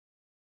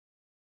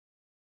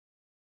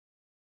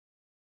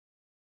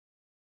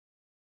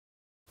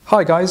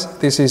Hi guys,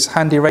 this is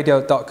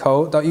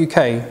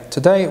HandyRadio.co.uk.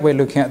 Today we're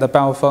looking at the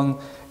Baofeng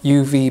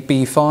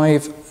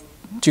UVB5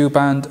 dual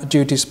band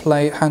dual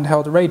display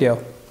handheld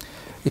radio.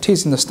 It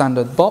is in the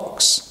standard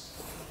box.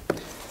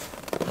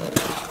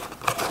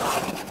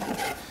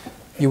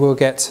 You will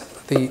get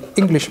the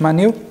English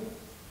manual.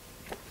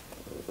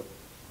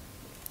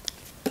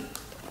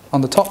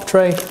 On the top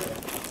tray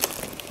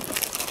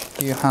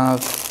you have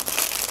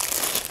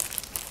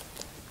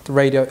the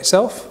radio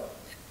itself.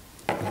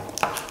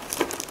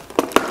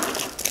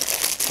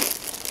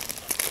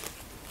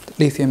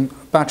 Lithium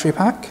battery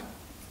pack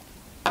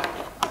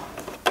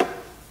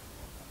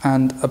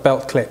and a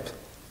belt clip.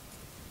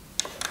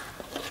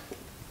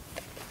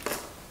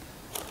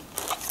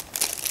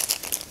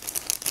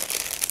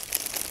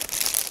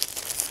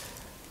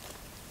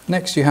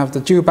 Next you have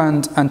the dual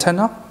band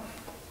antenna,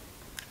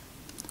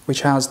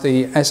 which has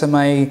the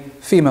SMA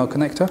female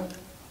connector,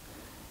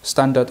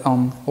 standard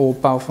on all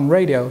Baofeng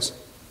radios.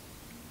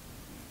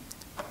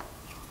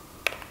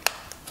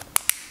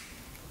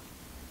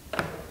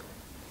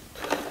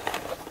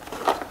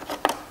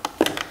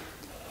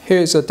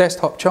 Here's a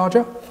desktop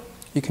charger.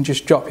 You can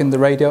just drop in the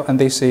radio, and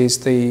this is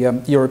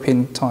the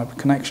European type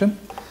connection.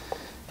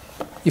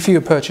 If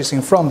you're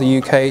purchasing from the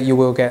UK, you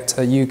will get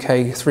a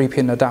UK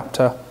 3-pin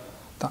adapter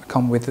that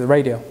comes with the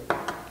radio.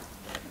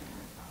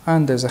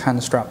 And there's a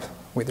hand strap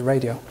with the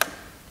radio.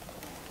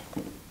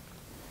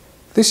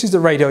 This is the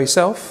radio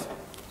itself.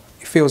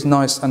 It feels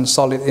nice and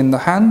solid in the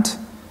hand.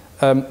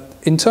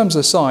 In terms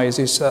of size,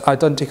 it's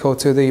identical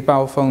to the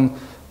Baofeng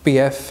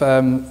BF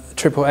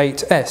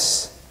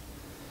 888S.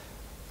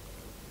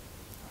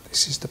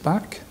 This is the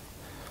back.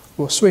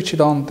 We'll switch it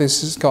on.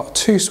 This has got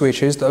two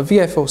switches, the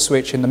VFO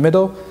switch in the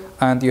middle,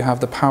 and you have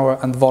the power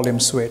and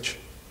volume switch.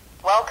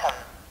 Welcome.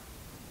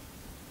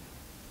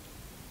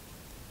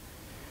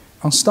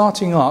 On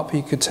starting up,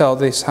 you could tell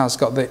this has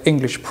got the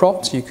English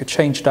prompt. You could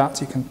change that.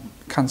 You can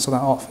cancel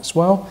that off as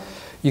well.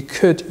 You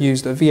could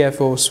use the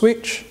VFO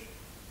switch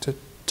to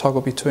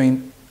toggle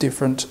between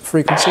different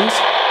frequencies,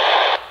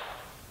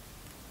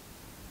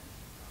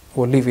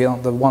 or leave it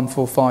on the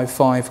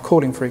 1455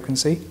 calling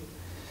frequency.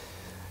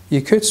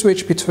 You could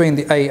switch between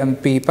the A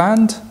and B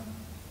band.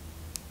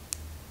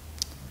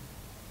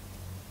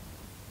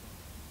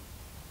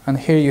 And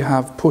here you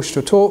have push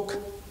to talk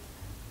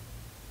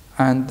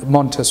and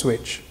monitor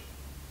switch.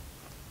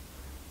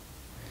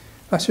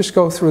 Let's just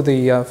go through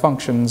the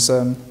functions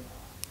Menu.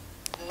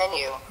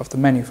 of the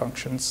menu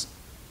functions.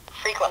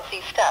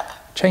 Frequency step.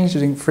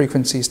 Changing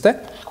frequency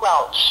step.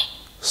 Squelch.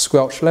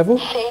 Squelch level.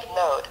 Save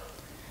mode.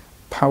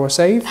 Power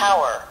save.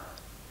 Power.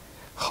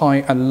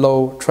 High and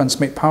low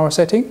transmit power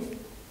setting.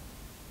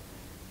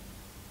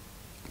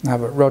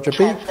 Have a Roger beep.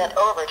 Transmit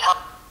over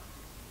time.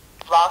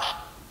 Rocks.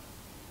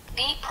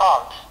 Beep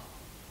prompt.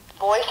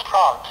 Voice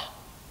prompt.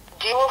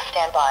 Dual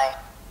standby.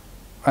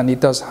 And it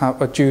does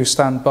have a dual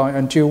standby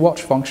and dual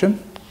watch function.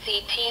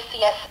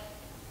 CTCS.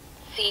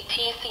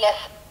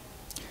 CTCS.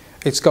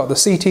 It's got the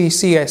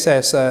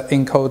CTCSS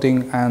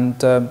encoding and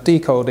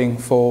decoding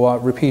for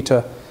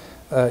repeater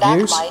use.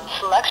 Backlight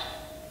selection.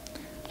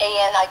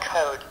 ANI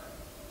code.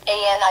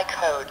 ANI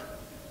code.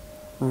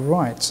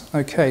 Right,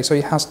 okay, so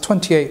it has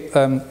 28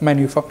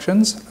 menu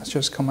functions. Let's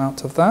just come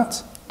out of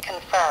that.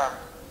 Confirm.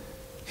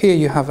 Here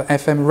you have an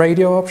FM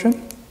radio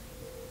option.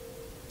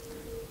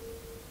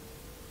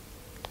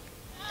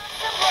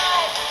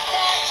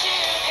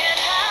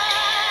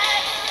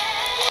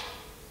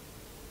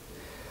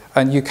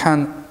 And you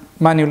can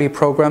manually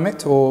program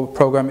it or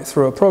program it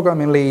through a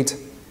programming lead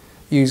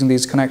using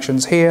these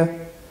connections here.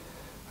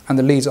 And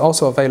the leads are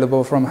also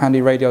available from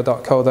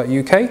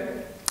HandyRadio.co.uk.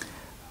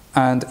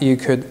 And you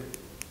could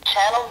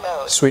Channel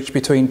mode. switch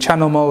between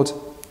channel mode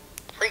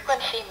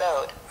Frequency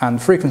mode. and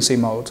frequency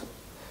mode.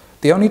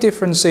 The only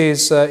difference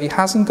is it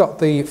hasn't got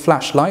the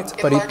flashlight,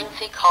 but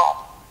Emergency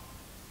call.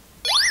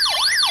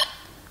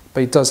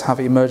 it does have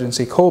an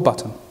emergency call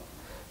button.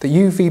 The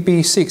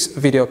UV-B6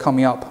 video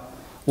coming up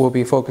will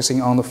be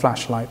focusing on the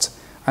flashlight.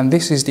 And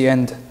this is the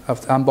end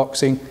of the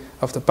unboxing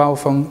of the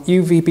Baofeng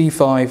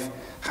UVB5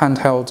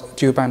 handheld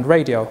dual band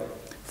radio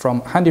from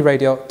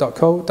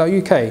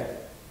HandyRadio.co.uk.